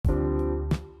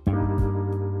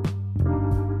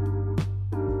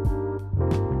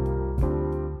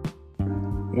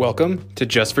Welcome to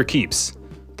Just for Keeps,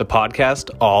 the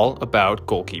podcast all about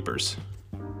goalkeepers.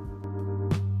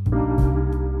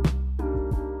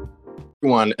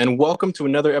 Everyone, and welcome to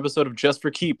another episode of Just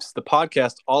for Keeps, the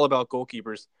podcast all about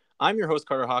goalkeepers. I'm your host,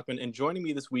 Carter Hockman, and joining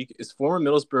me this week is former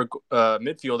Middlesbrough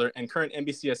midfielder and current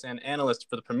NBCSN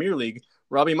analyst for the Premier League,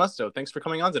 Robbie Mustoe. Thanks for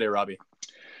coming on today, Robbie.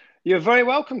 You're very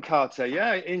welcome, Carter.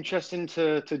 Yeah, interesting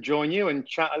to join you and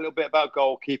chat a little bit about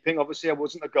goalkeeping. Obviously, I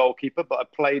wasn't a goalkeeper, but I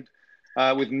played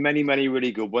with many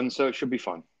really good ones, so it should be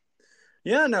fun.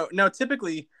 Yeah, no,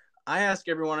 typically I ask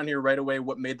everyone on here right away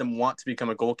what made them want to become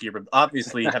a goalkeeper.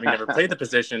 Obviously, having never played the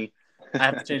position, I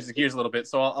have to change the gears a little bit.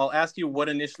 So I'll ask you what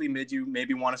initially made you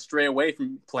maybe want to stray away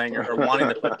from playing or wanting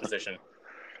to play the position.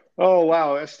 Oh,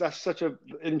 wow. That's such an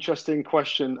interesting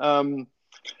question.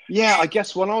 Yeah, I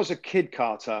guess when I was a kid,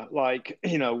 Carter,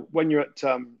 when you're at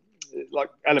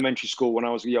elementary school, when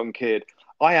I was a young kid,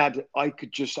 I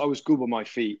was good with my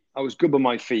feet.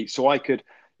 So I could,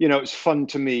 it's fun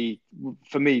for me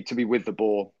to be with the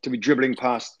ball, to be dribbling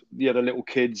past the other little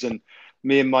kids. And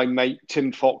me and my mate,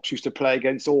 Tim Fox, used to play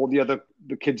against all the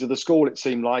kids of the school, it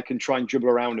seemed like, and try and dribble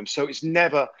around them. So it's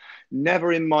never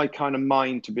in my kind of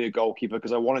mind to be a goalkeeper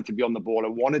because I wanted to be on the ball. I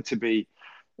wanted to be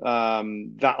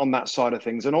that on that side of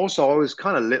things. And also I was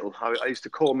kind of little. I used to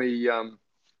call me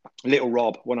Little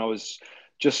Rob when I was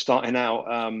just starting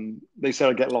out. They said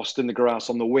I'd get lost in the grass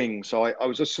on the wing. So I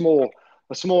was a small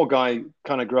guy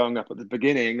kind of growing up at the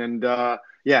beginning. And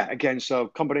so a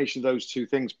combination of those two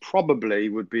things probably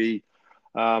would be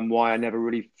why I never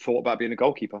really thought about being a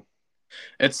goalkeeper.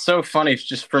 It's so funny.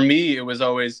 Just for me, I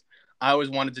always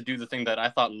wanted to do the thing that I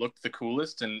thought looked the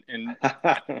coolest, and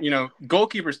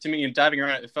goalkeepers to me and diving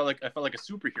around, I felt like a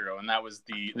superhero, and that was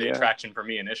the attraction for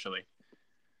me initially.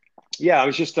 Yeah, I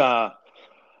was just,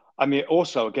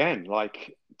 also again,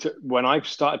 when I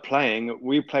started playing,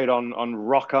 we played on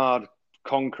rock hard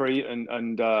concrete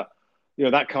and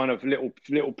that kind of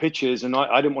little pitches, and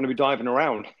I didn't want to be diving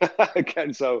around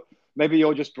again. So maybe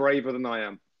you're just braver than I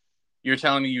am. You're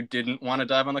telling me you didn't want to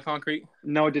dive on the concrete?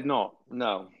 No, I did not.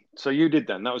 No. So you did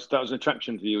then. That was an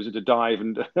attraction for you, was it, to dive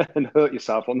and hurt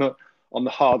yourself on the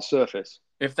hard surface?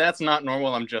 If that's not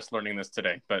normal, I'm just learning this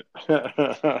today. But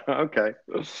okay.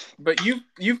 But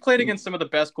you've played against some of the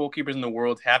best goalkeepers in the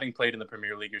world, having played in the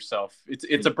Premier League yourself.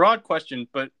 It's a broad question,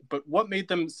 but what made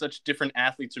them such different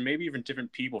athletes, or maybe even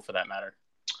different people for that matter?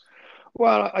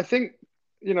 Well, I think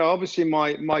obviously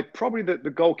my probably the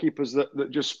goalkeepers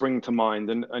that just spring to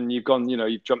mind, and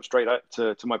you've jumped straight out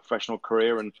to my professional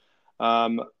career, and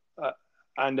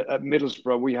at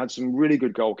Middlesbrough, we had some really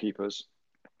good goalkeepers.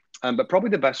 But probably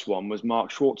the best one was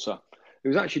Mark Schwarzer,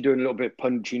 who's actually doing a little bit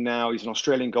punchy now. He's an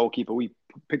Australian goalkeeper. We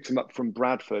picked him up from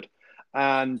Bradford.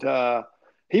 And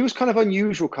he was kind of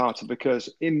unusual, Carter, because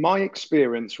in my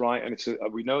experience, right, and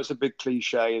we know it's a big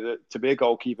cliche that to be a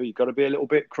goalkeeper, you've got to be a little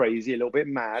bit crazy, a little bit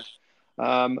mad.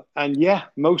 And yeah,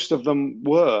 most of them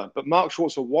were. But Mark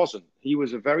Schwarzer wasn't. He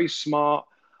was a very smart,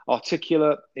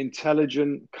 articulate,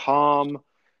 intelligent, calm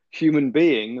human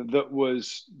being that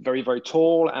was very, very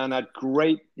tall and had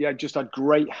great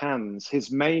hands.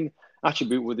 His main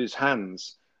attribute was his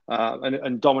hands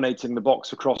and dominating the box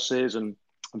for crosses, and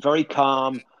very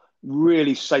calm,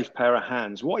 really safe pair of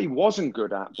hands. What he wasn't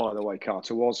good at, by the way,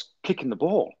 Carter, was kicking the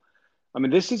ball. I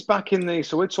mean, this is back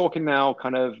so we're talking now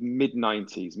kind of mid to late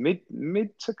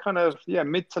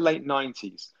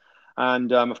 90s.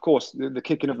 And of course, the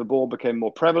kicking of the ball became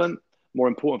more prevalent, more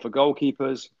important for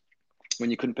goalkeepers when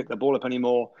you couldn't pick the ball up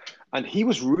anymore. And he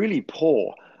was really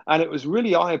poor. And it was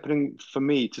really eye-opening for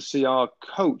me to see our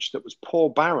coach, that was Paul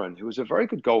Barron, who was a very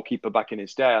good goalkeeper back in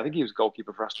his day. I think he was a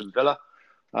goalkeeper for Aston Villa.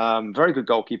 Very good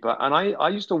goalkeeper. And I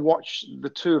used to watch the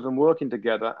two of them working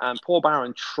together, and Paul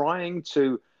Barron trying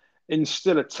to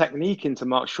instill a technique into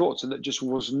Mark Schwarzer that just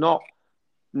was not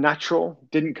natural,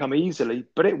 didn't come easily,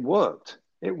 but it worked.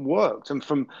 It worked. And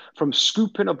from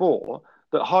scooping a ball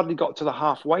that hardly got to the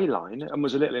halfway line and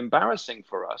was a little embarrassing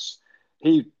for us,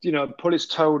 he, put his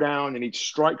toe down and he'd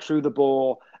strike through the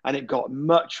ball, and it got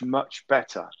much, much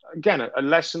better. Again, a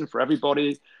lesson for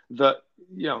everybody that,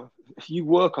 if you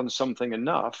work on something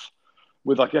enough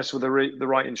with the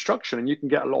right instruction, and you can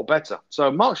get a lot better.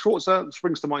 So Mark Schwarzer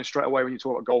springs to mind straight away when you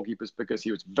talk about goalkeepers, because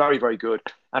he was very, very good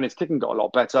and his kicking got a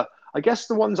lot better. I guess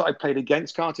the ones that I played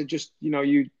against, Carter,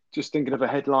 you just thinking of a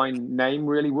headline name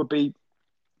really would be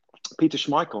Peter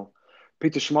Schmeichel.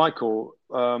 Peter Schmeichel,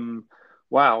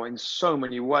 wow, in so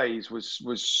many ways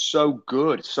was so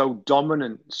good, so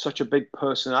dominant, such a big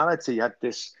personality. Had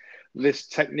this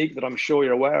technique that I'm sure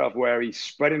you're aware of, where he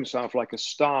spread himself like a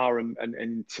star and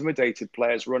intimidated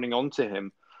players running onto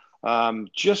him.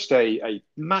 Just a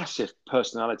massive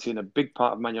personality and a big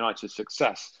part of Man United's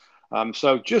success.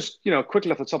 So just,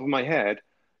 quickly off the top of my head,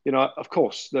 of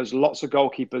course, there's lots of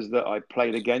goalkeepers that I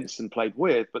played against and played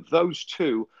with, but those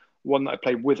two, one that I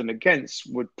played with and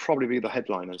against, would probably be the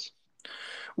headliners.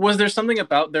 Was there something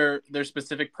about their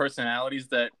specific personalities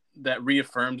that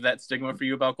reaffirmed that stigma for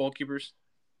you about goalkeepers?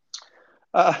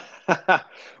 Uh,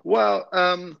 well,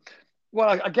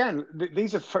 well, again,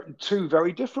 these are two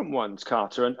very different ones,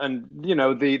 Carter. And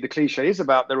the cliche is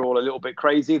about they're all a little bit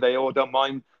crazy. They all don't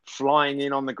mind flying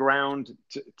in on the ground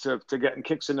to getting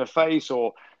kicks in the face,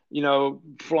 or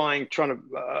flying, trying to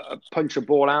punch a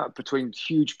ball out between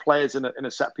huge players in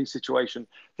a set piece situation.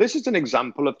 This is an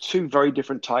example of two very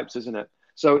different types, isn't it?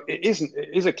 So it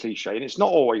is a cliche, and it's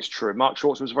not always true. Mark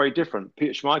Schwarzer was very different.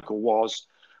 Peter Schmeichel was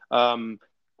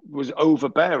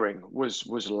overbearing,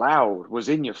 was loud, was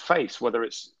in your face, whether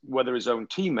his own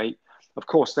teammate. Of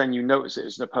course, then you notice it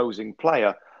as an opposing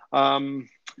player. Most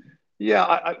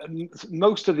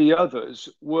of the others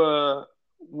were.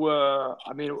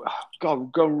 I mean,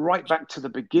 God, go right back to the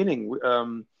beginning.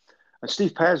 And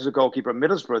Steve Pears was a goalkeeper at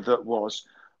Middlesbrough that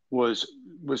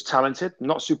was talented,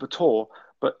 not super tall,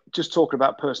 but just talking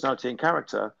about personality and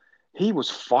character, he was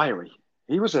fiery.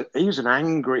 He was an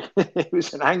angry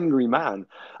man,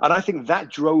 and I think that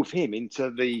drove him into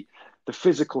the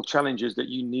physical challenges that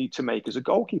you need to make as a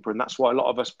goalkeeper, and that's why a lot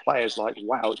of us players like,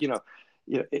 wow,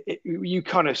 you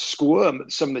kind of squirm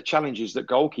at some of the challenges that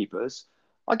goalkeepers,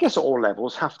 I guess at all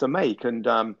levels, have to make. And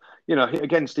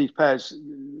again, Steve Pears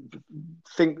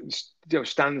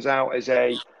stands out as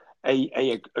a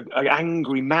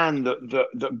angry man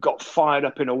that got fired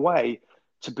up in a way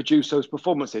to produce those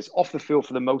performances. Off the field,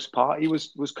 for the most part, he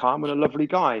was calm and a lovely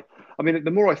guy. I mean, the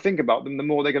more I think about them, the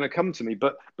more they're going to come to me.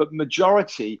 But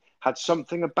majority had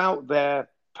something about their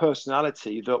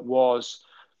personality that was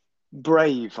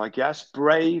brave, I guess.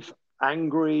 Brave,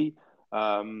 angry,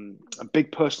 a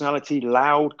big personality,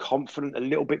 loud, confident, a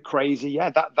little bit crazy.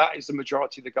 Yeah, that is the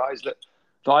majority of the guys that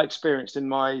I experienced in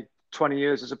my 20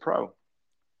 years as a pro.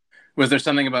 Was there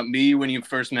something about me when you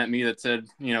first met me that said,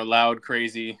 loud,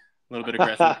 crazy, a little bit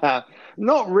aggressive?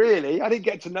 Not really. I didn't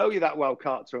get to know you that well,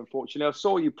 Carter, unfortunately. I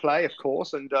saw you play, of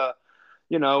course, and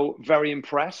very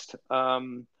impressed.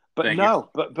 But Thank no,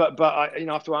 you. but I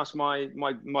have to ask my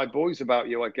boys about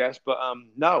you, I guess. But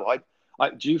no, I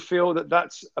do you feel that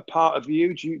that's a part of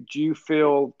you? Do you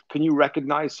feel, can you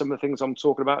recognize some of the things I'm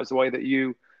talking about as the way that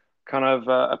you kind of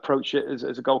approach it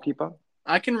as a goalkeeper?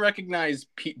 I can recognize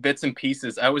bits and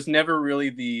pieces. I was never really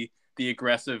the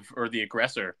aggressive or the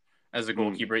aggressor as a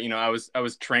goalkeeper. I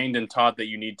was trained and taught that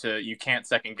you can't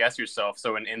second guess yourself.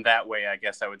 So in that way, I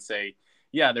guess I would say,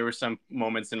 yeah, there were some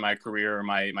moments in my career or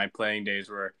my playing days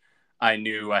where I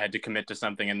knew I had to commit to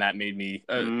something, and that made me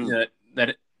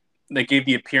that gave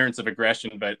the appearance of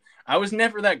aggression. But I was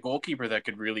never that goalkeeper that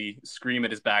could really scream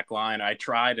at his back line. I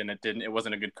tried, and it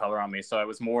wasn't a good color on me. So I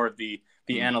was more of the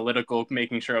analytical,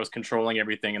 making sure I was controlling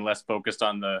everything and less focused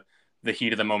on the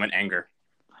heat of the moment anger.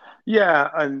 Yeah,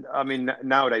 and I mean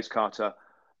nowadays, Carter,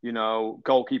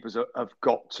 goalkeepers have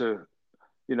got to,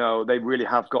 they really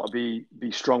have got to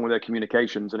be strong with their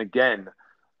communications. And again,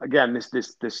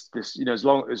 this,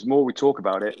 as more we talk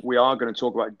about it, we are going to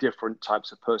talk about different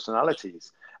types of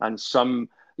personalities. And some,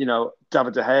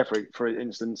 David De Gea, for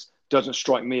instance, doesn't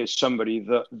strike me as somebody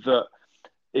that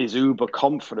is uber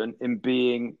confident in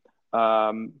being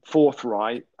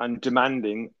forthright and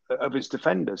demanding of his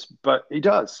defenders, but he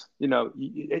does.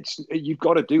 You've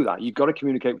got to do that. You've got to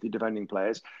communicate with your defending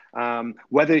players,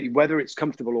 whether it's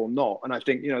comfortable or not. And I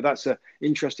think that's an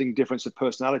interesting difference of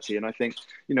personality. And I think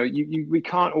we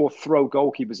can't all throw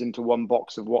goalkeepers into one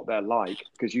box of what they're like,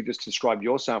 because you just described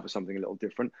yourself as something a little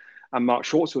different, and Mark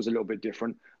Schwarzer was a little bit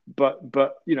different. But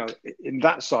in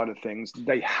that side of things,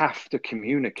 they have to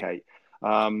communicate.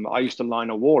 I used to line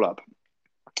a wall up.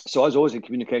 So I was always in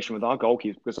communication with our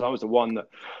goalkeepers, because I was the one that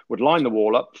would line the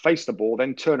wall up, face the ball,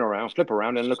 then turn around, flip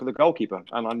around and look at the goalkeeper.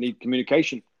 And I need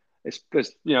communication.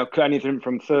 There's anything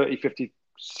from 30, 50,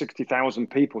 60,000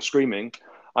 people screaming.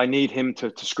 I need him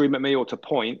to scream at me or to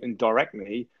point and direct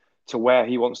me to where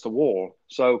he wants the wall.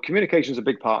 So communication is a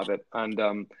big part of it. And,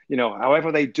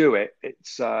 however they do it,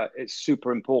 it's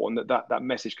super important that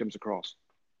message comes across.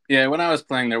 Yeah, when I was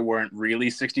playing, there weren't really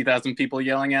 60,000 people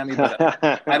yelling at me, but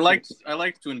I liked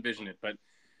to envision it. But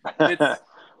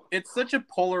it's such a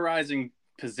polarizing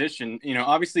position.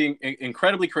 Obviously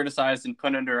incredibly criticized and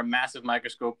put under a massive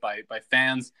microscope by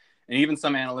fans and even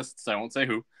some analysts. I won't say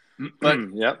who, but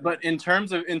But in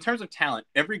terms of talent,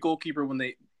 every goalkeeper, when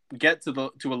they get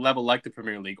to a level like the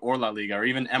Premier League or La Liga or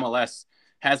even MLS,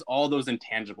 has all those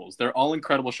intangibles. They're all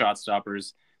incredible shot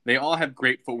stoppers. They all have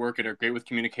great footwork and are great with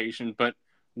communication, but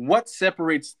what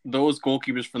separates those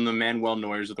goalkeepers from the Manuel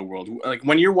Neuers of the world? Like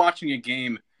when you're watching a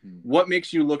game, what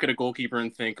makes you look at a goalkeeper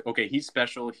and think, okay, he's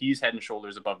special, he's head and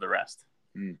shoulders above the rest?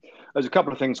 There's a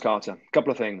couple of things, Carter. A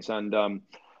couple of things, and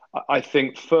I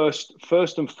think first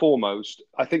and foremost,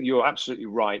 I think you're absolutely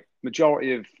right.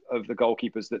 Majority of the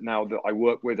goalkeepers that I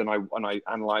work with and I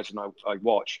analyze and I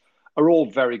watch are all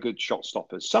very good shot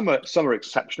stoppers. Some are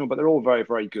exceptional, but they're all very,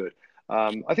 very good.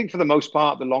 I think for the most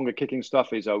part, the longer kicking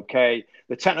stuff is okay.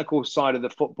 The technical side of the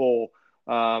football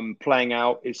playing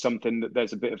out is something that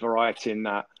there's a bit of variety in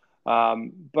that.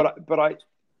 But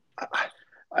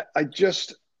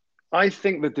I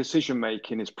think the decision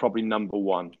making is probably number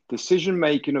one. Decision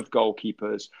making of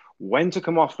goalkeepers, when to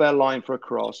come off their line for a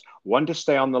cross, when to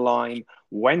stay on the line,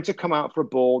 when to come out for a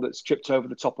ball that's chipped over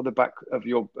the top of the back of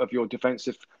your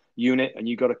defensive unit, and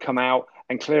you got to come out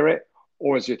and clear it,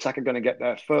 or is the attacker going to get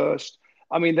there first?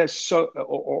 I mean,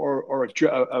 or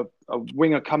a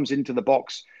winger comes into the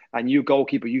box and you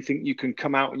goalkeeper, you think you can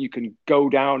come out and you can go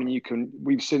down and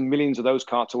we've seen millions of those,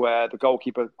 Carter, where the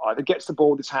goalkeeper either gets the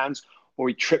ball with his hands or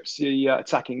he trips the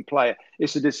attacking player.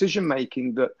 It's a decision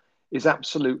making that is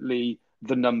absolutely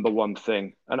the number one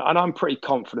thing, and I'm pretty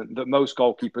confident that most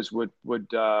goalkeepers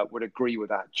would agree with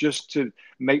that. Just to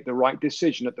make the right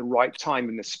decision at the right time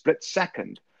in the split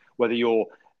second, whether you're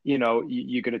going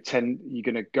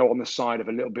to go on the side of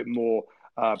a little bit more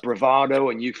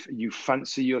bravado, and you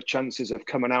fancy your chances of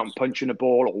coming out and punching a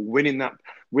ball or winning that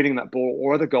ball,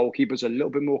 or other goalkeepers are a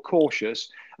little bit more cautious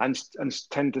and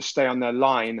tend to stay on their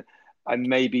line and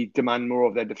maybe demand more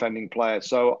of their defending players.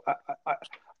 So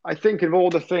I think of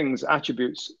all the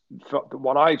attributes,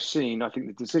 what I've seen, I think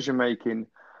the decision making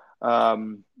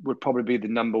would probably be the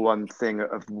number one thing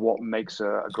of what makes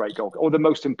a great goal, or the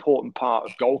most important part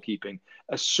of goalkeeping,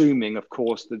 assuming, of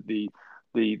course, that the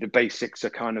basics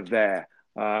are kind of there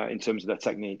in terms of their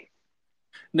technique.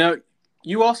 Now,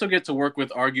 you also get to work with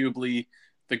arguably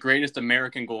the greatest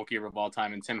American goalkeeper of all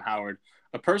time in Tim Howard,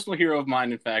 a personal hero of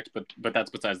mine, in fact, but that's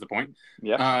besides the point.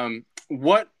 Yeah.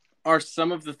 What are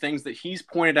some of the things that he's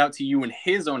pointed out to you in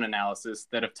his own analysis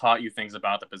that have taught you things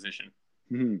about the position?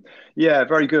 Mm-hmm. Yeah,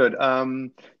 very good.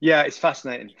 Yeah, it's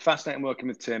fascinating working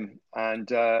with Tim. And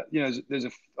I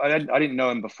didn't know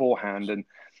him beforehand,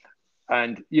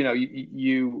 and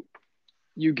you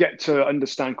get to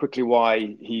understand quickly why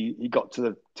he got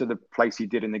to the place he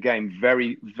did in the game.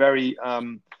 Very, very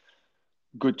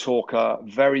good talker,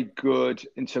 very good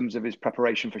in terms of his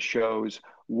preparation for shows,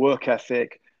 work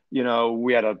ethic. We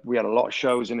had a lot of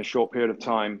shows in a short period of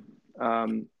time,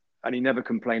 and he never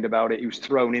complained about it. He was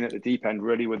thrown in at the deep end,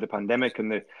 really, with the pandemic and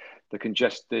the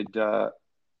congested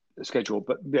schedule.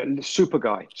 But super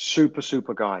guy,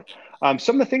 super guy.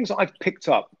 Some of the things that I've picked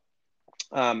up,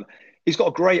 he's got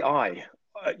a great eye.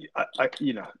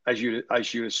 As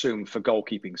you assume, for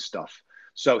goalkeeping stuff.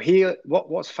 So here,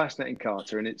 what's fascinating,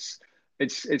 Carter, and it's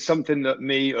something that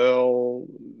me, Earl,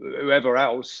 whoever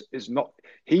else is not.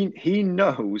 He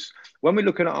knows when we're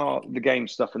looking at the game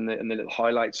stuff and the little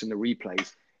highlights and the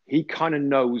replays. He kind of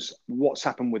knows what's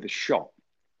happened with the shot.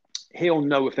 He'll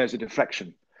know if there's a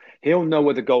deflection. He'll know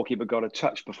whether the goalkeeper got a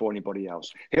touch before anybody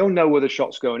else. He'll know whether the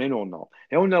shot's going in or not.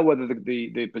 He'll know whether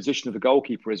the position of the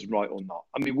goalkeeper is right or not.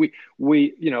 I mean,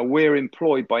 we're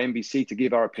employed by NBC to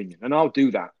give our opinion, and I'll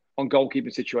do that on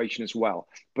goalkeeping situation as well.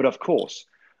 But of course,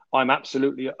 I'm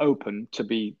absolutely open to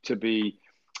be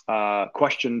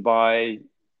questioned by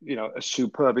a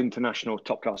superb international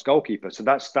top class goalkeeper. So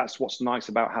that's what's nice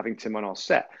about having Tim on our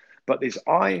set. But his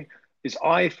eye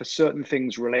for certain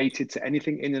things related to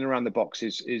anything in and around the box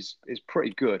is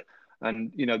pretty good.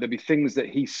 And there'll be things that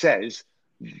he says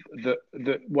that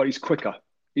he's quicker.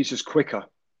 He's just quicker.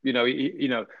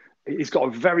 He's got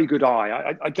a very good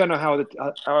eye. I don't know how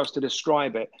else to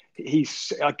describe it.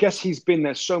 I guess he's been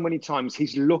there so many times.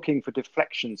 He's looking for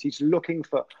deflections. He's looking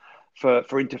for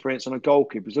interference on a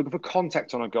goalkeeper. He's looking for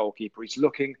contact on a goalkeeper. He's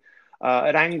looking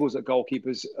at angles that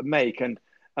goalkeepers make.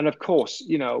 And of course,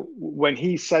 when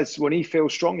he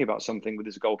feels strongly about something with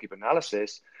his goalkeeper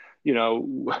analysis,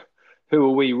 who are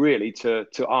we really to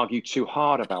argue too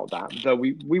hard about that? Though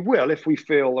we will if we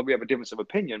feel that we have a difference of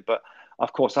opinion. But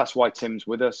of course, that's why Tim's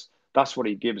with us. That's what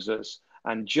he gives us.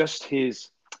 And just his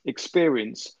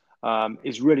experience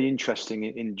is really interesting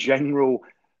in general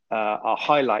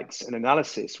highlights and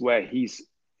analysis, where he's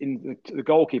in the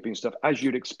goalkeeping stuff, as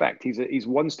you'd expect. He's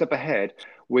one step ahead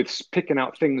with picking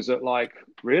out things that, like,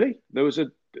 really,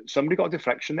 somebody got a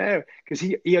deflection there, because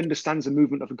he understands the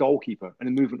movement of a goalkeeper and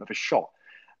the movement of a shot,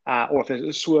 or if there's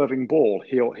a swerving ball,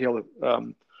 he'll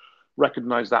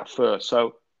recognize that first.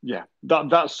 So yeah,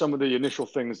 that's some of the initial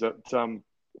things that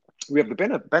we have the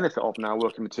benefit of now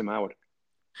working with Tim Howard.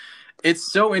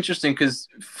 It's so interesting because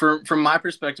from my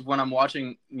perspective, when I'm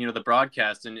watching, the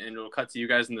broadcast and it'll cut to you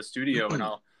guys in the studio, and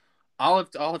I'll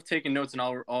have taken notes, and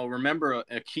I'll remember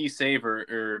a key save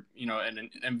or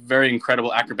a very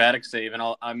incredible acrobatic save, and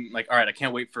I'm like, all right, I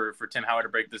can't wait for Tim Howard to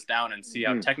break this down and see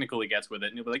how technical he gets with it,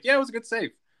 and he'll be like, yeah, it was a good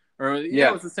save, or yeah,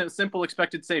 it was a simple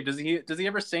expected save. Does he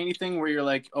ever say anything where you're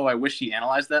like, oh, I wish he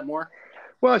analyzed that more?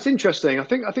 Well, it's interesting. I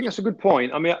think that's a good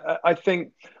point. I mean, I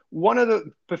think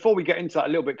before we get into that a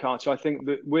little bit, Carter, I think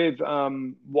that with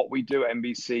what we do at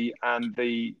NBC and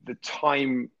the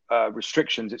time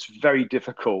restrictions, it's very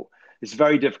difficult. It's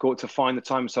very difficult to find the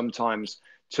time sometimes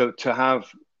to have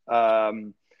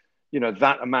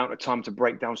that amount of time to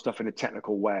break down stuff in a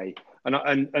technical way.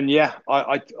 And yeah,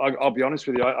 I'll be honest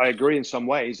with you. I agree in some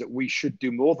ways that we should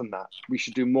do more than that. We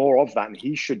should do more of that, and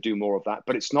he should do more of that.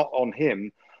 But it's not on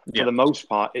him for the most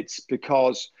part. It's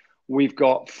because we've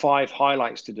got 5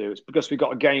 highlights to do. It's because we've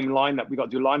got a game lineup. We've got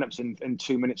to do lineups in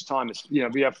 2 minutes time. It's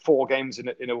we have 4 games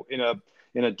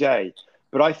in a day.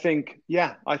 But I think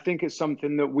it's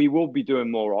something that we will be doing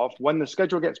more of when the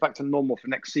schedule gets back to normal for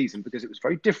next season, because it was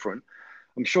very different.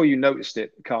 I'm sure you noticed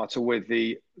it, Carter, with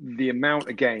the amount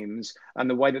of games and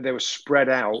the way that they were spread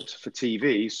out for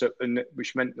TV.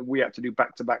 Which meant that we had to do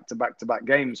back to back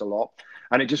games a lot,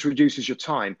 and it just reduces your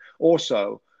time.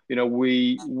 Also,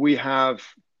 we have,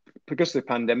 because of the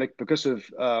pandemic, because of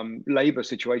labor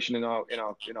situation in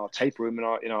our tape room,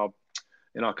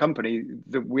 in our company,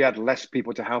 that we had less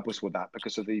people to help us with that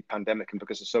because of the pandemic and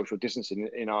because of social distancing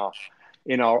in our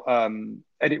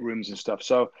edit rooms and stuff.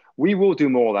 So we will do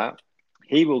more of that.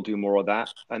 He will do more of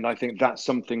that, and I think that's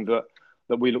something that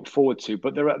we look forward to.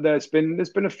 But there's been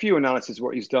a few analyses of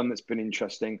what he's done that's been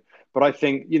interesting. But I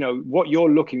think what you're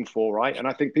looking for, right? And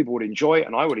I think people would enjoy it,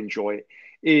 and I would enjoy it.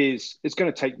 Is it's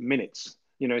going to take minutes.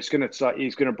 He's going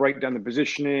to break down the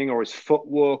positioning, or his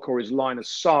footwork, or his line of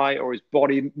sight, or his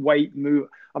body weight move.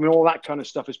 I mean, all that kind of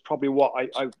stuff is probably what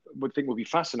I would think would be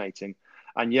fascinating.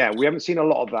 And yeah, we haven't seen a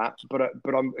lot of that. But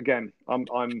I'm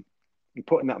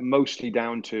putting that mostly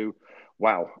down to,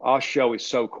 wow, our show is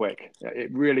so quick.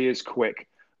 It really is quick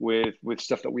with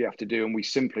stuff that we have to do, and we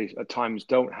simply at times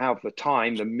don't have the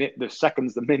time, the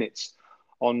seconds, the minutes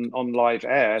on live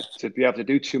air to be able to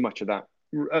do too much of that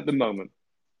at the moment.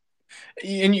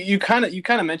 And you kind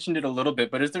of mentioned it a little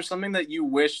bit, but is there something that you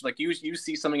wish, like you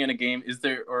see something in a game, is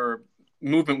there, or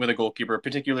movement with a goalkeeper, a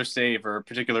particular save or a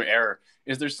particular error,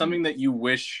 is there something that you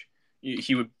wish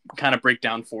he would kind of break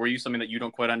down for you, something that you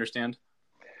don't quite understand?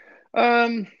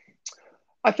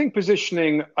 I think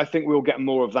positioning, I think we'll get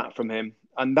more of that from him.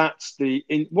 And that's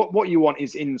what you want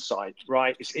is insight,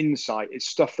 right? It's insight. It's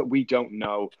stuff that we don't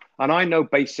know. And I know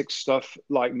basic stuff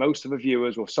like most of the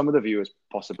viewers, or some of the viewers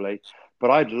possibly,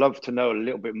 but I'd love to know a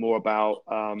little bit more about,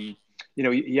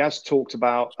 he has talked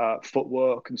about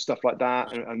footwork and stuff like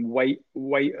that, and weight,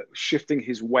 shifting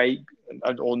his weight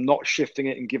or not shifting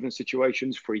it in given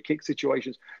situations, free kick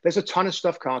situations. There's a ton of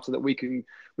stuff, Carter, that we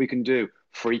can do.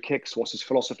 Free kicks. What's his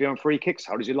philosophy on free kicks?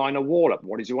 How does he line a wall up?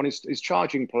 What does he want his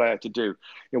charging player to do?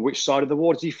 Which side of the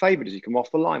wall does he favour? Does he come off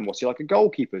the line? What's he like a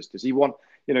goalkeeper's? Does he want?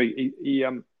 Does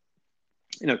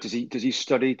he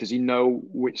study? Does he know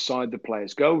which side the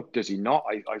players go? Does he not?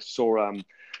 I saw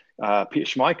Peter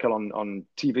Schmeichel on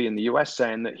TV in the US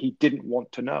saying that he didn't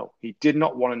want to know. He did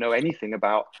not want to know anything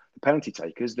about the penalty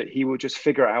takers, that he would just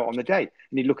figure it out on the day.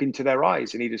 And he'd look into their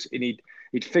eyes, and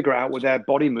he'd figure out with their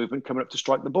body movement coming up to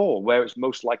strike the ball, where it's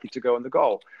most likely to go in the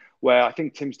goal. Where I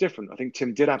think Tim's different. I think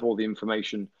Tim did have all the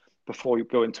information before you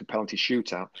go into a penalty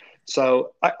shootout.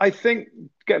 So I think,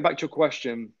 getting back to your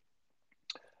question,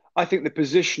 I think the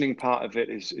positioning part of it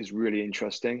is really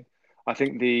interesting. I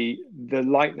think the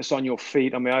lightness on your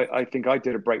feet. I mean, I think I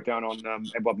did a breakdown on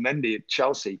Edouard Mendy at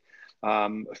Chelsea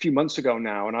a few months ago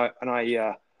now, and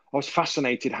I was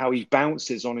fascinated how he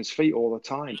bounces on his feet all the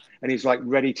time, and he's like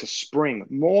ready to spring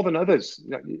more than others,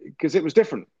 because it was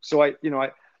different. So I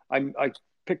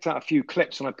picked out a few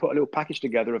clips, and I put a little package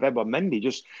together of Edouard Mendy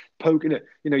just poking it.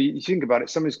 You think about it,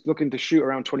 somebody's looking to shoot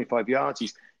around 25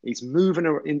 yards. He's moving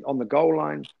on the goal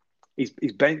line. He's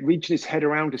reaching his head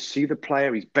around to see the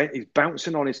player. He's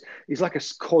bouncing on he's like a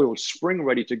coiled spring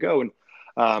ready to go.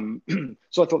 And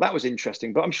so I thought that was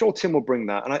interesting, but I'm sure Tim will bring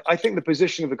that. And I think the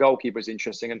position of the goalkeeper is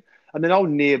interesting. And then the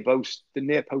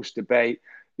near post debate,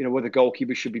 whether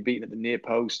goalkeepers should be beaten at the near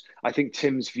post. I think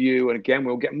Tim's view, and again,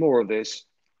 we'll get more of this,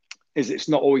 is it's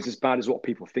not always as bad as what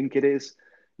people think it is.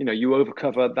 You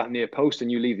overcover that near post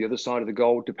and you leave the other side of the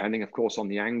goal, depending, of course, on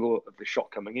the angle of the shot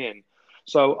coming in.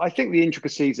 So I think the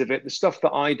intricacies of it, the stuff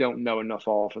that I don't know enough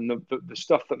of, and the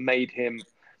stuff that made him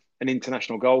an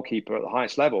international goalkeeper at the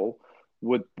highest level,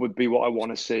 would be what I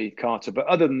want to see, Carter. But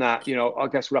other than that, I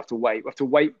guess we'll have to wait. We have to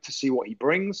wait to see what he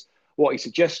brings, what he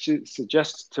suggests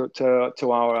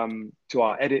to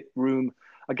our edit room.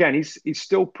 Again, he's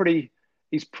still pretty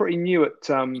new at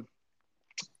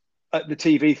the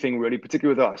TV thing, really,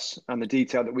 particularly with us and the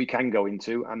detail that we can go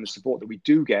into and the support that we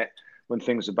do get when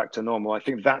things are back to normal. I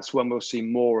think that's when we'll see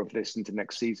more of this into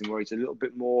next season, where he's a little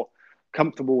bit more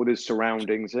comfortable with his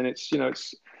surroundings. And it's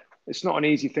not an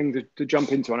easy thing to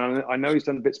jump into. And I know he's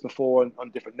done bits before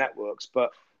on different networks,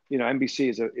 but NBC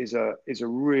is a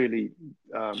really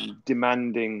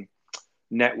demanding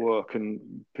network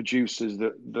and producers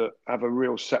that have a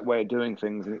real set way of doing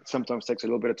things, and it sometimes takes a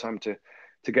little bit of time to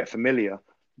get familiar.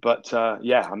 But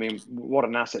yeah, I mean, what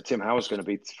an asset Tim Howard's going to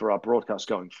be for our broadcast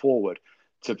going forward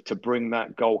to bring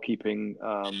that goalkeeping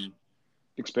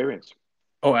experience.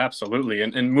 Oh, absolutely.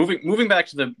 And moving back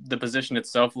to the position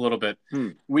itself a little bit,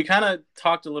 we kind of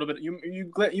talked a little bit.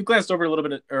 You glanced over a little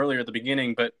bit earlier at the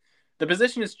beginning, but the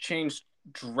position has changed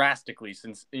drastically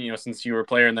since you were a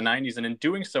player in the 90s, and in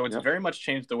doing so, it's very much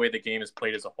changed the way the game is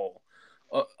played as a whole.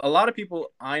 A lot of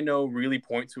people I know really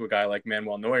point to a guy like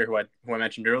Manuel Neuer, who I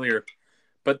mentioned earlier,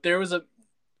 but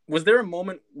was there a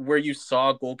moment where you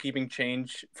saw goalkeeping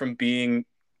change from being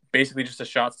basically just a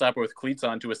shot stopper with cleats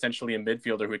on to essentially a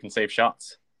midfielder who can save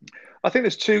shots? I think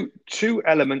there's two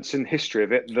elements in history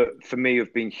of it that for me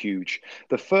have been huge.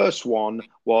 The first one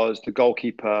was the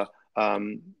goalkeeper,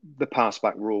 the pass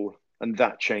back rule, and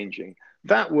that changing.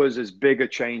 That was as big a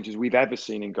change as we've ever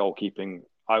seen in goalkeeping.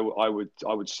 I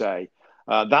would say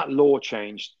that law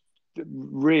change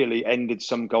really ended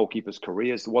some goalkeepers'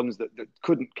 careers, the ones that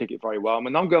couldn't kick it very well. I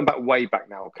mean, I'm going way back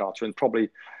now, Carter, and probably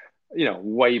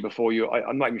way before you.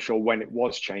 I'm not even sure when it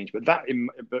was changed, but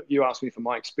you asked me for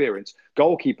my experience.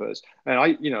 Goalkeepers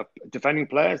and defending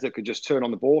players that could just turn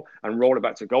on the ball and roll it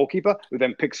back to the goalkeeper, who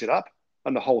then picks it up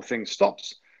and the whole thing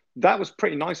stops. That was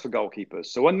pretty nice for goalkeepers.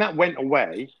 So when that went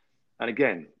away, and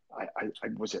again,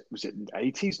 was it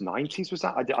 80s, 90s? Was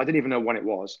that? I didn't even know when it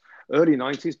was. Early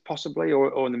 90s, possibly,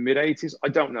 or in the mid 80s. I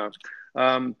don't know.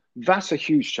 That's a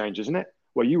huge change, isn't it?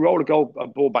 Where you roll a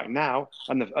ball back now,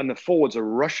 and the forwards are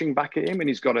rushing back at him, and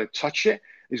he's got to touch it.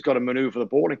 He's got to maneuver the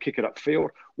ball and kick it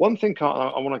upfield. One thing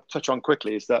I want to touch on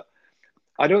quickly is that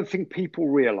I don't think people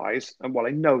realize, and well,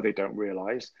 I know they don't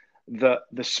realize, that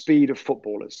the speed of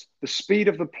footballers, the speed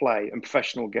of the play and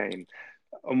professional game.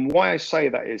 And why I say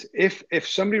that is if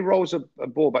somebody rolls a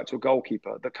ball back to a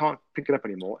goalkeeper that can't pick it up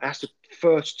anymore, has to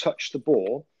first touch the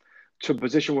ball to a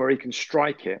position where he can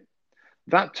strike it,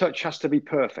 that touch has to be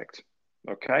perfect.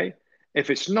 Okay? If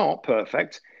it's not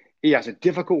perfect, he has a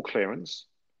difficult clearance,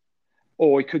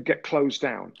 or he could get closed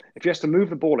down. If he has to move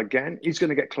the ball again, he's going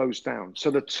to get closed down.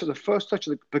 So the first touch,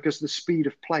 because of the speed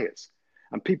of players,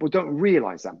 and people don't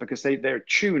realize that because they're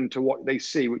tuned to what they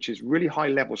see, which is really high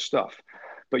level stuff.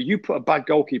 But you put a bad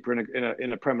goalkeeper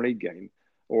in a Premier League game,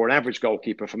 or an average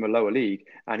goalkeeper from a lower league,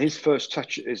 and his first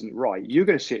touch isn't right, you're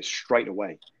going to see it straight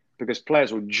away because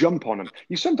players will jump on him.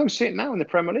 You sometimes see it now in the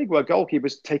Premier League where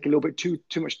goalkeepers take a little bit too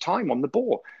much time on the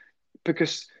ball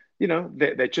because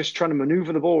they're just trying to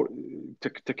maneuver the ball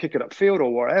to kick it upfield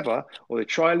or wherever, or they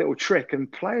try a little trick,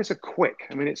 and players are quick.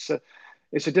 I mean, it's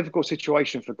a difficult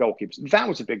situation for goalkeepers. That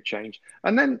was a big change.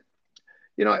 And then,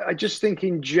 I just think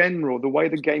in general, the way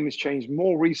the game has changed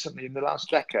more recently in the last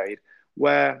decade,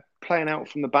 where playing out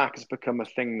from the back has become a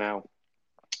thing now.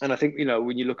 And I think,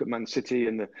 when you look at Man City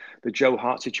and the Joe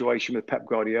Hart situation with Pep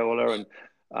Guardiola, and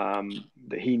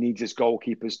that he needs his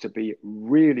goalkeepers to be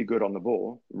really good on the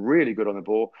ball,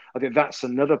 I think that's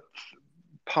another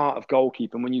part of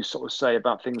goalkeeping. When you sort of say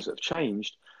about things that have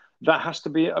changed, that has to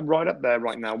be right up there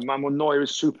right now. Manuel Neuer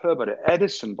is superb at it.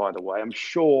 Ederson, by the way,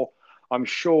 I'm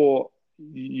sure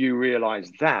you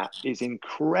realize that is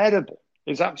incredible.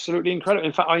 It's absolutely incredible.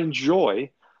 In fact, I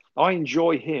enjoy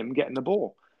him getting the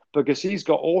ball because he's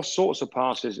got all sorts of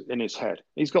passes in his head.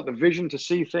 He's got the vision to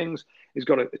see things. He's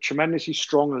got a tremendously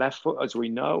strong left foot, as we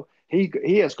know.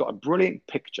 He has got a brilliant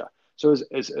picture. So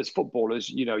as footballers,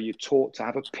 you're taught to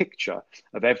have a picture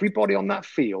of everybody on that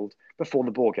field before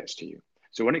the ball gets to you.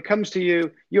 So when it comes to you,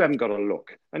 you haven't got to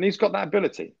look. And he's got that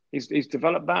ability. He's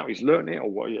developed that. He's learned it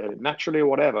or naturally or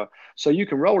whatever. So you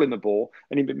can roll in the ball,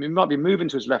 and he might be moving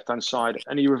to his left-hand side,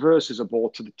 and he reverses a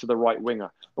ball to the right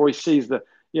winger. Or he sees I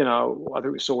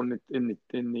think we saw in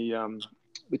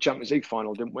the Champions League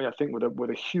final, didn't we? I think with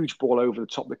a huge ball over the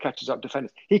top that catches up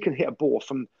defenders. He can hit a ball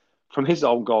from his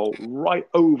own goal right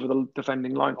over the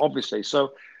defending line, obviously.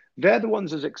 So they're the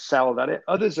ones that excelled at it.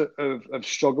 Others have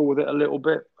struggled with it a little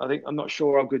bit. I'm not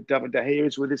sure how good David De Gea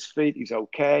is with his feet. He's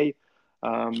okay.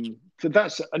 So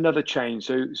that's another change.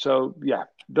 So yeah,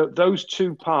 those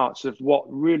two parts of what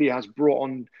really has brought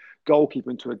on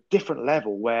goalkeeping to a different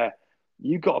level, where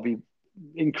you've got to be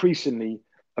increasingly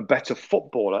a better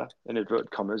footballer, in inverted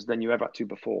commas, than you ever had to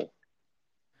before.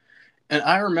 And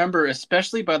I remember,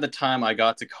 especially by the time I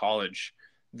got to college,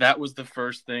 that was the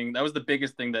first thing. That was the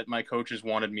biggest thing that my coaches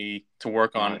wanted me to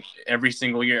work on every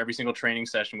single year, every single training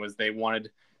session. Was they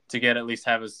wanted to get at least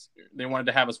have us. They wanted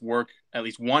to have us work at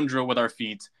least one drill with our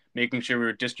feet, making sure we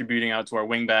were distributing out to our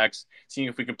wing backs, seeing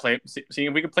if we could play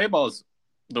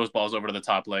those balls over to the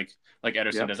top like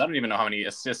Ederson does. I don't even know how many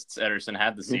assists Ederson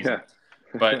had this season,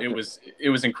 but it was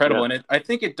incredible, and I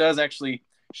think it does actually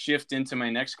shift into my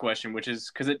next question, which is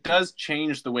because it does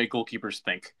change the way goalkeepers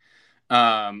think,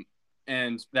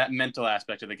 and that mental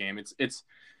aspect of the game. It's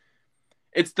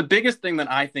the biggest thing that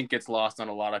I think gets lost on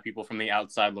a lot of people from the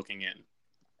outside looking in.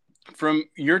 From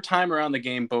your time around the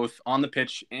game, both on the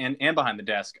pitch and behind the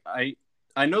desk, I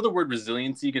know the word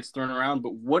resiliency gets thrown around,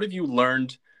 but what have you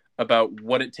learned about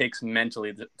what it takes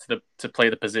mentally to play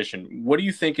the position? What do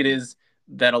you think it is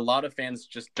that a lot of fans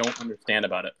just don't understand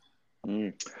about it?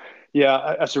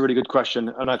 Yeah, that's a really good question,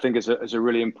 and I think it's a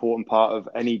really important part of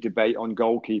any debate on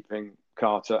goalkeeping,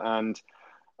 Carter. And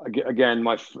again,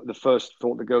 the first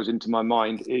thought that goes into my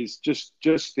mind is just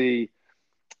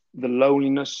the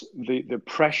loneliness, the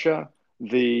pressure,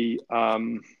 the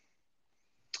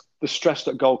stress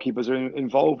that goalkeepers are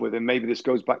involved with. And maybe this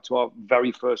goes back to our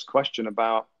very first question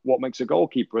about what makes a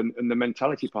goalkeeper and the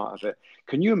mentality part of it.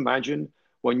 Can you imagine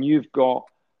when you've got,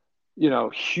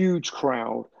 huge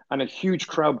crowd and a huge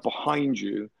crowd behind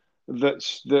you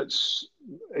that's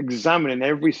examining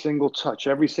every single touch,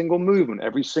 every single movement,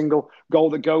 every single goal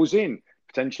that goes in,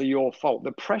 potentially your fault?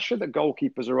 The pressure that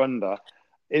goalkeepers are under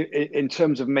in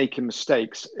terms of making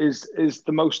mistakes is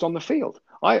the most on the field.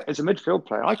 As a midfield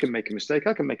player, I can make a mistake.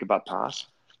 I can make a bad pass,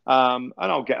 and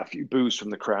I'll get a few boos from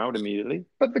the crowd immediately.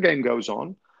 But the game goes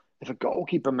on. If a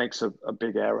goalkeeper makes a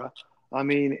big error, I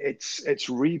mean, it's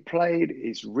replayed,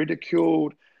 it's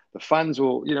ridiculed. The fans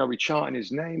will, be chanting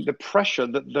his name. The pressure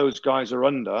that those guys are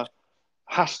under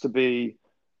has to be,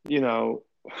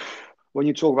 when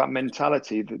you talk about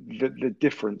mentality, the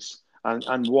difference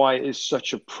and why it is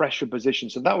such a pressure position.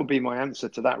 So that would be my answer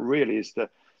to that. Really, is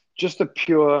just the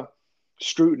pure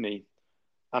scrutiny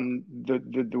and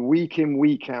the week in,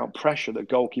 week out pressure that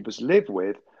goalkeepers live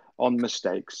with on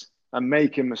mistakes and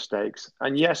making mistakes.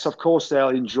 And yes, of course, they'll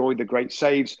enjoy the great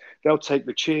saves. They'll take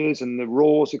the cheers and the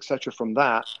roars, etc. from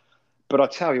that. But I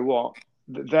tell you what,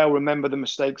 they'll remember the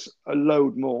mistakes a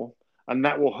load more, and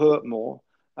that will hurt more.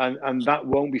 And that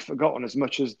won't be forgotten as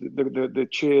much as the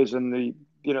cheers and the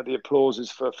applauses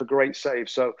for great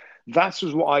saves. So that's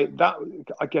what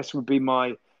I guess would be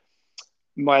my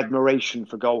admiration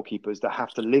for goalkeepers that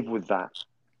have to live with that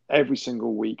every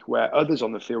single week, where others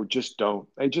on the field just don't.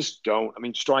 They just don't. I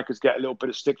mean, strikers get a little bit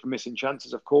of stick for missing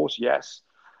chances, of course. Yes,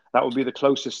 that would be the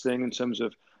closest thing in terms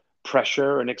of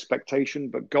pressure and expectation.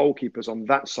 But goalkeepers on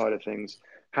that side of things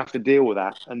have to deal with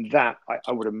that, and that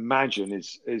I would imagine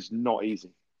is not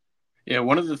easy. Yeah,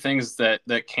 one of the things that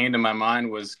came to my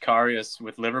mind was Karius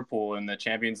with Liverpool in the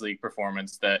Champions League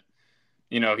performance. That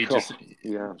you know exactly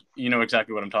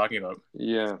what I'm talking about.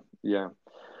 Yeah.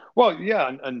 Well, yeah,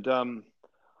 and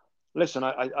listen,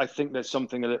 I think there's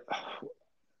something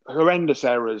horrendous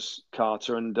errors,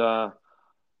 Carter, and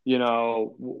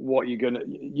what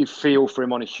you feel for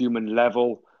him on a human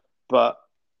level, but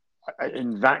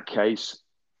in that case,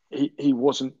 he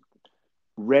wasn't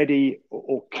ready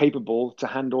or capable to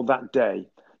handle that day.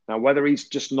 Now, whether he's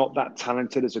just not that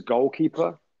talented as a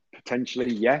goalkeeper,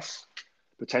 potentially yes,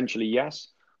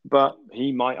 but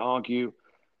he might argue,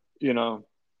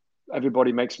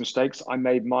 everybody makes mistakes. I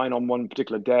made mine on one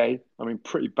particular day. I mean,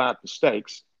 pretty bad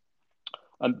mistakes.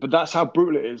 But that's how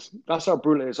brutal it is.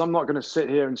 I'm not going to sit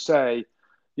here and say,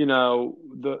 we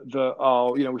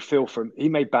feel for him. He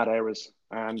made bad errors,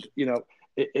 and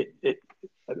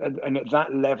and at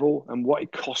that level, and what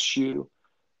it costs you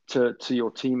to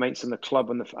your teammates and the club,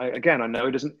 and again, I know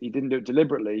he didn't do it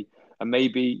deliberately, and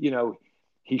maybe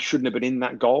he shouldn't have been in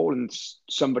that goal, and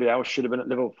somebody else should have been at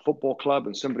Liverpool Football Club,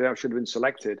 and somebody else should have been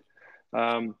selected.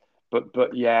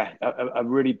 But yeah, a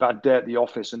really bad day at the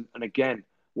office, and again,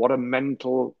 what a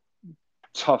mental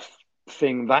tough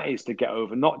thing that is to get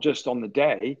over, not just on the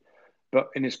day, but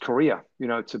in his career,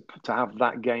 to have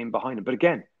that game behind him. But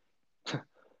again,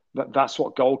 that's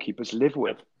what goalkeepers live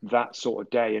with, that sort of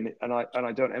day. And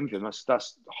I don't envy them.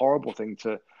 That's a horrible thing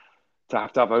to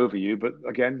have over you. But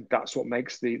again, that's what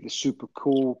makes the super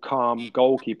cool, calm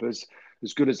goalkeepers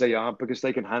as good as they are, because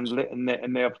they can handle it. And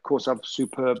they of course have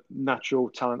superb natural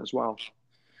talent as well.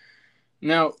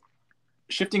 Now,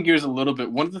 shifting gears a little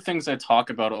bit, one of the things I talk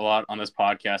about a lot on this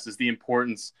podcast is the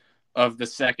importance of the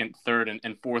second, third,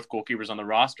 and fourth goalkeepers on the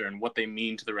roster and what they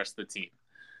mean to the rest of the team.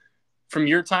 From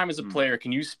your time as a player,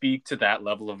 can you speak to that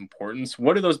level of importance?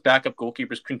 What do those backup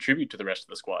goalkeepers contribute to the rest of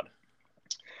the squad?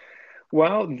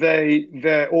 Well,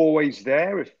 they're always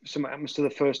there if something happens to the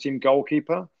first team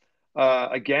goalkeeper.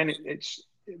 Again,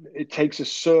 it takes a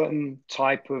certain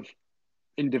type of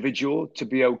individual to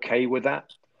be okay with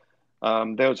that.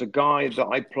 There was a guy that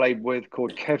I played with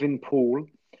called Kevin Poole,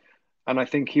 and I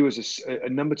think he was a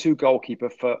number 2 goalkeeper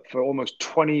for almost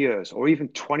 20 years or even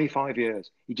 25 years.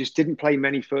 He just didn't play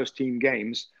many first team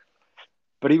games,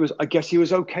 but I guess he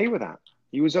was okay with that.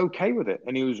 He was okay with it,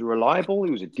 and he was reliable.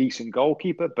 He was a decent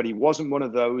goalkeeper, but he wasn't one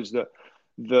of those that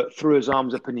threw his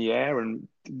arms up in the air and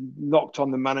knocked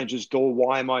on the manager's door.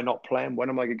 Why am I not playing? When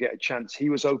am I going to get a chance? He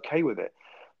was okay with it.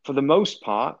 For the most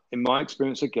part, in my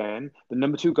experience, again, the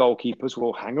number 2 goalkeepers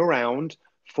will hang around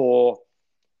for,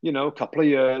 a couple of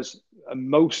years, and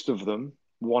most of them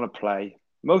want to play.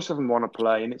 Most of them want to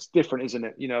play, and it's different, isn't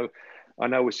it? I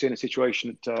know we're seeing a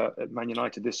situation at Man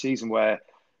United this season where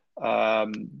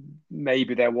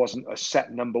maybe there wasn't a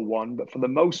set number 1, but for the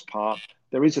most part,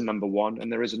 there is a number 1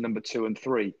 and there is a number 2 and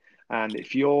 3. And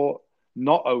if you're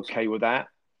not okay with that,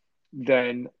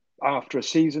 then after a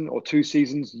season or 2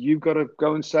 seasons, you've got to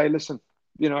go and say, listen,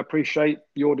 I appreciate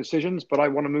your decisions, but I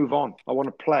want to move on. I want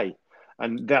to play.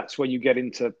 And that's when you get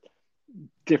into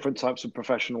different types of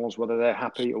professionals, whether they're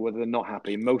happy or whether they're not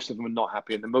happy. Most of them are not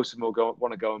happy, and then most of them will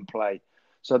want to go and play.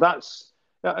 So that's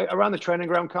around the training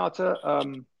ground, Carter.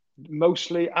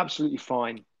 Mostly absolutely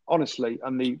fine, honestly.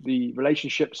 And the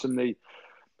relationships and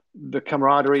the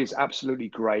camaraderie is absolutely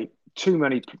great. Too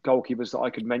many goalkeepers that I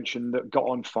could mention that got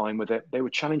on fine with it. They were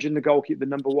challenging the goalkeeper, the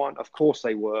number 1. Of course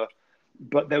they were,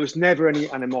 but there was never any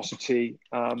animosity.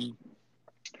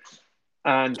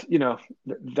 And,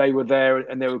 they were there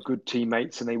and they were good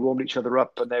teammates and they warmed each other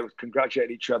up and they would congratulate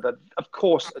each other. Of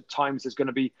course, at times there's going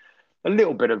to be a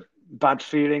little bit of bad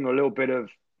feeling or a little bit of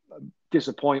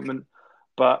disappointment.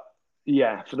 But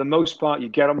yeah, for the most part, you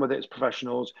get on with it as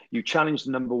professionals. You challenge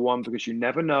the number 1 because you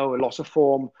never know, a loss of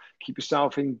form, keep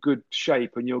yourself in good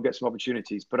shape and you'll get some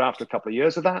opportunities. But after a couple of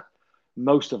years of that,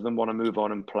 most of them want to move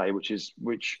on and play, which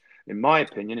in my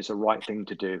opinion is the right thing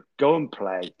to do. Go and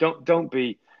play. Don't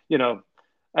be,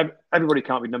 everybody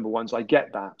can't be number 1s. I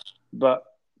get that, but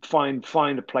find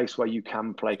a place where you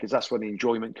can play, because that's where the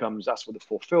enjoyment comes. That's where the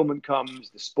fulfillment comes,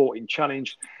 the sporting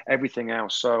challenge, everything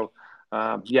else. So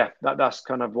that's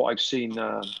kind of what I've seen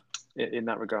in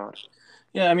that regard.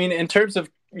 Yeah, I mean, in terms of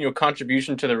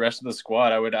contribution to the rest of the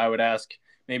squad, I would ask,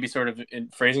 maybe sort of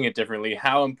phrasing it differently,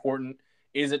 how important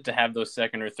is it to have those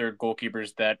second or third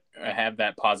goalkeepers that have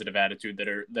that positive attitude,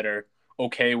 that are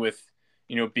okay with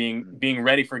being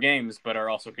ready for games, but are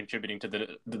also contributing to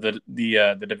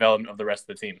the development of the rest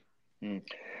of the team?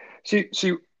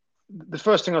 See, the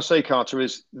first thing I'll say, Carter,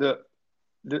 is that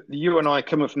you and I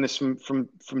coming from this from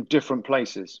different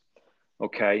places,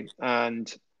 okay?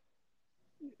 And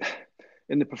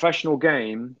in the professional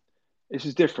game, this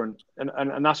is different,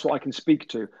 and that's what I can speak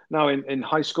to. Now, in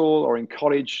high school or in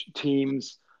college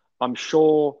teams, I'm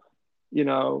sure,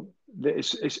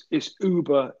 it's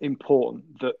uber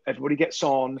important that everybody gets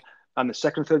on and the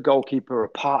second, third goalkeeper are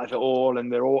part of it all,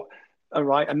 and they're all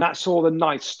right. And that's all the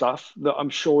nice stuff that I'm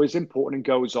sure is important and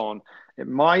goes on.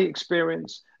 In my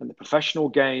experience and the professional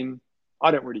game,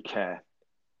 I don't really care.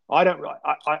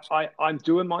 I'm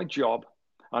doing my job,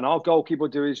 and our goalkeeper will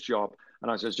do his job.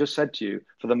 And as I just said to you,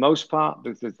 for the most part,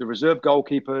 the reserve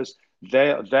goalkeepers,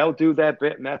 they'll do their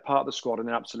bit and they're part of the squad, and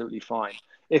they're absolutely fine.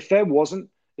 If there was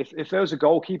a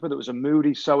goalkeeper that was a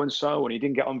moody so-and-so and he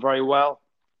didn't get on very well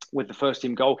with the first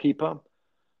team goalkeeper,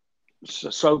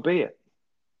 so be it.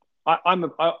 I'm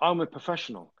a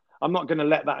professional. I'm not going to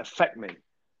let that affect me.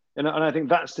 And I think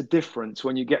that's the difference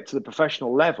when you get to the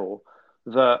professional level,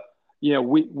 that,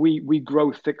 we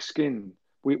grow thick skin.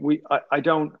 I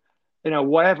don't,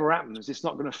 whatever happens, it's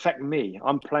not going to affect me.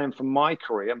 I'm playing for my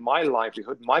career, my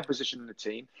livelihood, my position in the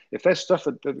team. If there's stuff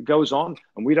that goes on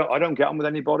and I don't get on with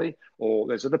anybody, or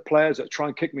there's other players that try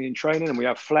and kick me in training and we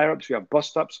have flare-ups, we have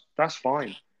bust-ups, that's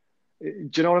fine. Do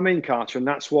you know what I mean, Carter? And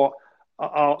that's what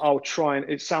I'll try. And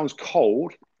it sounds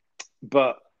cold,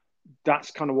 but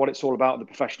that's kind of what it's all about at the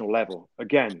professional level.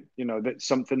 Again, that's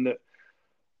something that,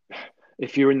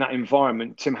 if you're in that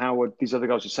environment, Tim Howard, these other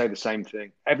guys would say the same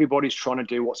thing. Everybody's trying to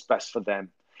do what's best for them.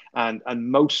 And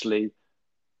mostly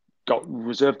got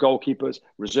reserve goalkeepers,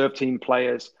 reserve team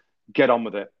players, get on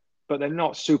with it. But they're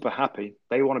not super happy.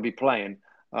 They want to be playing.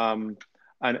 And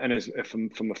as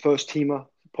from a first teamer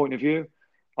point of view,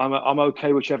 I'm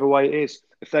okay whichever way it is.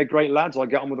 If they're great lads, I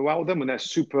get on with well with them, and they're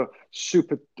super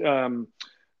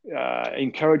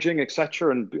encouraging,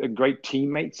 etc., and great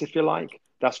teammates, if you like.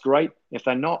 That's great. If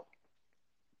they're not,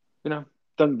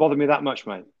 doesn't bother me that much,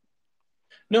 mate.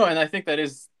 No, and I think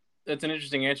that's an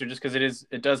interesting answer, just because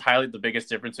it does highlight the biggest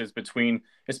differences between,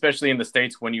 especially in the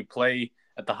States, when you play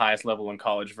at the highest level in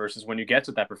college versus when you get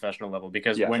to that professional level.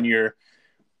 Because when you're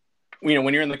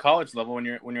in the college level, when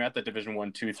you're at the Division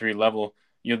 1, 2, 3 level,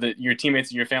 your teammates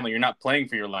and your family, you're not playing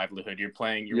for your livelihood. You're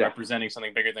representing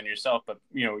something bigger than yourself. But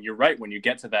you're right, when you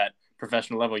get to that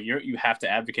professional level, you have to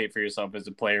advocate for yourself as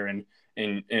a player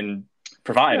and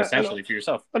provide essentially for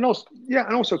yourself. And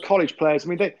also college players. I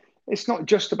mean, it's not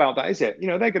just about that, is it?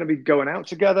 They're going to be going out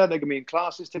together. They're going to be in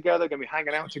classes together. They're going to be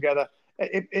hanging out together.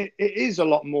 It is a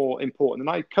lot more important.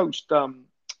 And I coached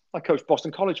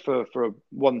Boston College for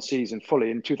one season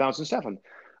fully in 2007,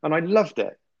 and I loved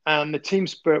it. And the team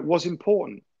spirit was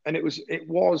important, and it was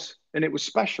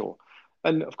special.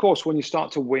 And of course, when you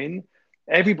start to win,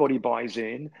 everybody buys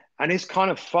in, and it's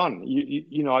kind of fun.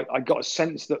 I got a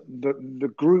sense that the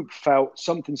group felt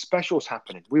something special was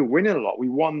happening. We were winning a lot. We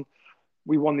won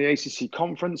the ACC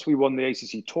conference. We won the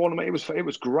ACC tournament. It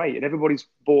was great, and everybody's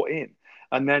bought in.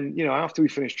 And then, after we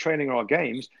finish training our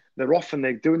games, they're off and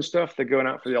they're doing stuff. They're going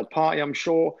out for the old party, I'm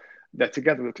sure. They're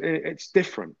together. It's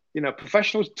different.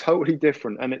 Professional's totally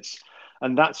different.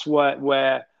 And that's where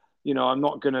I'm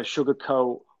not going to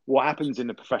sugarcoat what happens in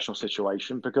the professional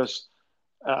situation, because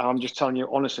I'm just telling you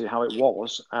honestly how it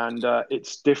was. And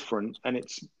it's different. And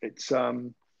it's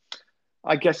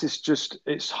I guess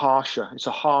it's harsher. It's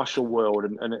a harsher world.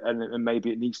 And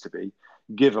maybe it needs to be,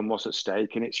 given what's at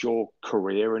stake. And it's your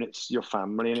career and it's your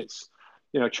family, and it's,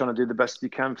 trying to do the best you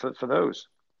can for those.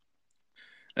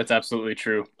 That's absolutely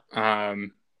true.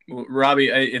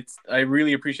 Robbie, I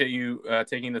really appreciate you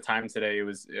taking the time today.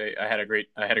 I had a great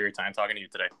time talking to you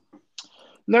today.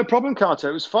 No problem, Carter.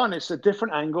 It was fun. It's a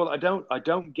different angle. I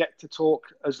don't get to talk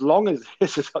as long as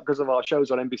this is, because of our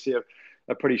shows on NBC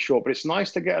are pretty short. But it's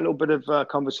nice to get a little bit of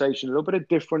conversation, a little bit of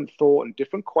different thought and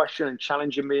different question, and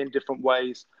challenging me in different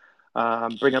ways.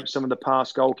 Bring up some of the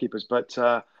past goalkeepers. But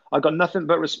I've got nothing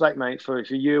but respect, mate, for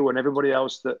you and everybody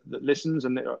else that listens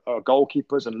and are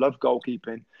goalkeepers and love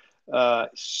goalkeeping.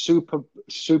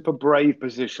 Super brave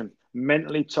position,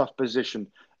 mentally tough position.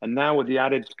 And now with the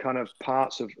added kind of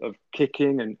parts of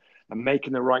kicking and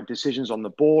making the right decisions on the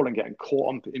ball and getting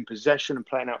caught in possession and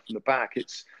playing out from the back,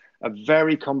 it's a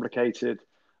very complicated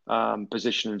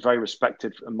position and very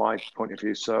respected from my point of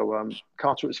view. So,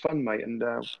 Carter, it was fun, mate, and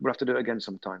we'll have to do it again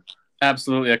sometime.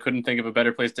 Absolutely. I couldn't think of a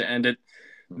better place to end it.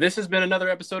 This has been another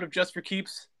episode of Just for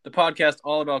Keeps, the podcast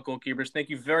all about goalkeepers. Thank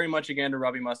you very much again to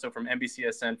Robbie Mustoe from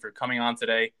NBCSN for coming on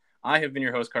today. I have been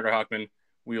your host, Carter Hockman.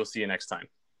 We will see you next time.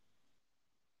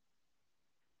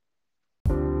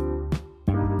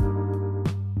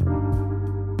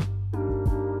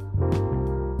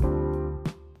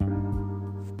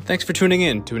 Thanks for tuning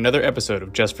in to another episode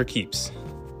of Just for Keeps.